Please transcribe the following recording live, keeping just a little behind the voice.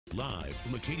Live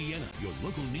from Acadiana, your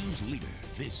local news leader,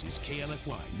 this is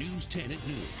KLFY News 10 at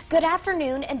noon. Good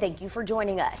afternoon, and thank you for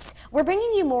joining us. We're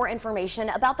bringing you more information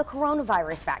about the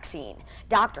coronavirus vaccine.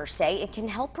 Doctors say it can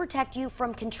help protect you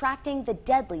from contracting the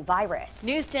deadly virus.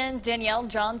 News 10's Danielle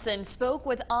Johnson spoke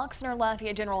with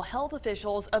Oxnard-Lafayette General Health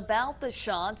officials about the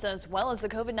shots as well as the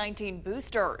COVID-19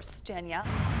 boosters. Danielle.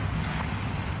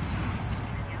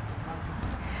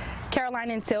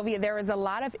 Caroline and Sylvia, there is a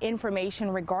lot of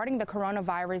information regarding the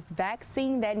coronavirus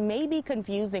vaccine that may be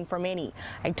confusing for many.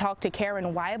 I talked to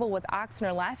Karen Weibel with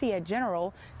Oxnard-Lafayette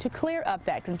General to clear up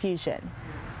that confusion.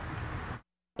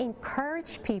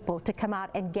 Encourage people to come out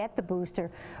and get the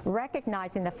booster,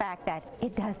 recognizing the fact that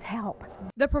it does help.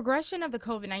 The progression of the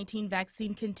COVID-19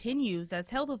 vaccine continues as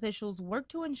health officials work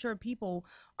to ensure people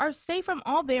are safe from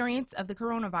all variants of the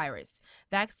coronavirus.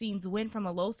 Vaccines went from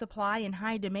a low supply and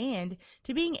high demand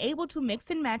to being able to mix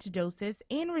and match doses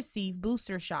and receive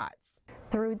booster shots.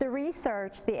 Through the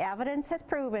research, the evidence has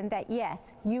proven that yes,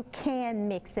 you can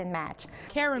mix and match.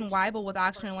 Karen Weibel with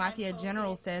Oxnard-Lafayette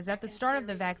General says at the start of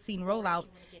the vaccine rollout,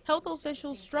 health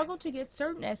officials struggled to get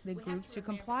certain ethnic groups to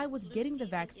comply with getting the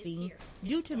vaccine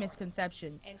due to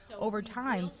misconceptions. Over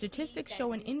time, statistics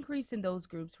show an increase in those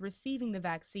groups receiving the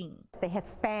vaccine. The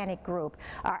Hispanic group,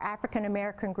 our African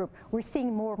American group, we're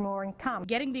seeing more and more in common.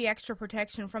 Getting the extra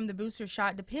protection from the booster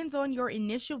shot depends on your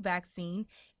initial vaccine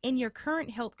and your current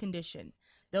health condition.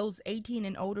 Those 18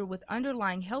 and older with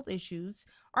underlying health issues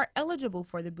are eligible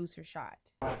for the booster shot.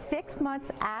 6 months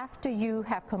after you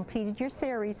have completed your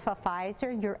series for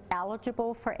Pfizer, you're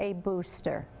eligible for a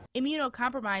booster.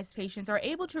 Immunocompromised patients are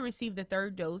able to receive the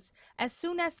third dose as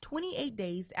soon as 28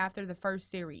 days after the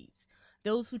first series.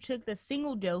 Those who took the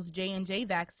single-dose J&J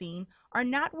vaccine are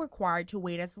not required to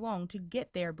wait as long to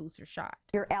get their booster shot.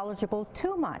 You're eligible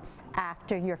 2 months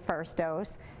after your first dose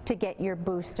to get your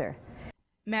booster.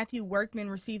 Matthew Workman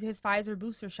received his Pfizer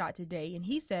booster shot today, and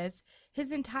he says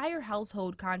his entire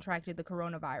household contracted the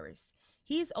coronavirus.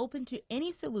 He is open to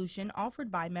any solution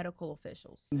offered by medical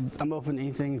officials. I'm open to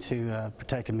anything to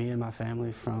protect me and my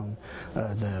family from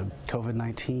the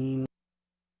COVID-19.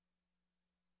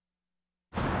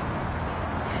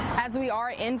 As we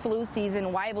are in flu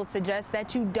season, Weibel suggests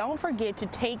that you don't forget to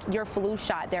take your flu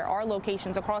shot. There are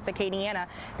locations across Acadiana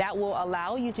that will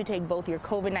allow you to take both your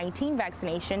COVID-19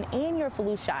 vaccination and your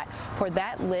flu shot. For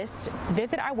that list,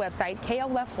 visit our website,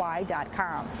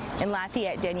 klfy.com. In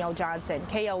Lafayette, Danielle Johnson,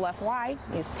 KLFY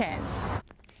News 10.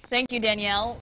 Thank you, Danielle.